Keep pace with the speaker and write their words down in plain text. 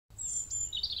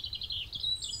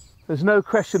There's no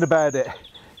question about it.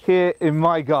 Here in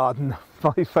my garden,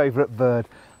 my favourite bird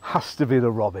has to be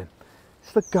the robin.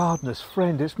 It's the gardener's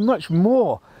friend. It's much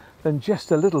more than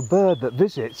just a little bird that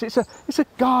visits. It's a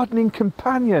gardening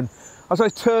companion. As I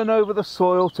turn over the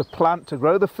soil to plant, to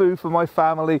grow the food for my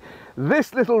family,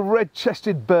 this little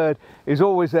red-chested bird is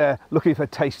always there looking for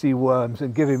tasty worms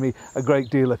and giving me a great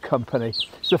deal of company.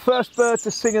 It's the first bird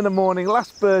to sing in the morning,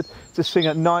 last bird to sing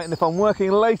at night, and if I'm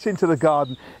working late into the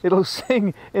garden, it'll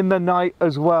sing in the night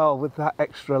as well with that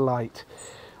extra light.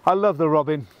 I love the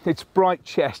robin. It's bright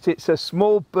chest. It's a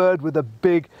small bird with a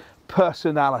big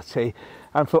personality,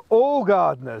 and for all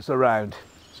gardeners around,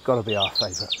 it's got to be our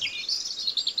favourite.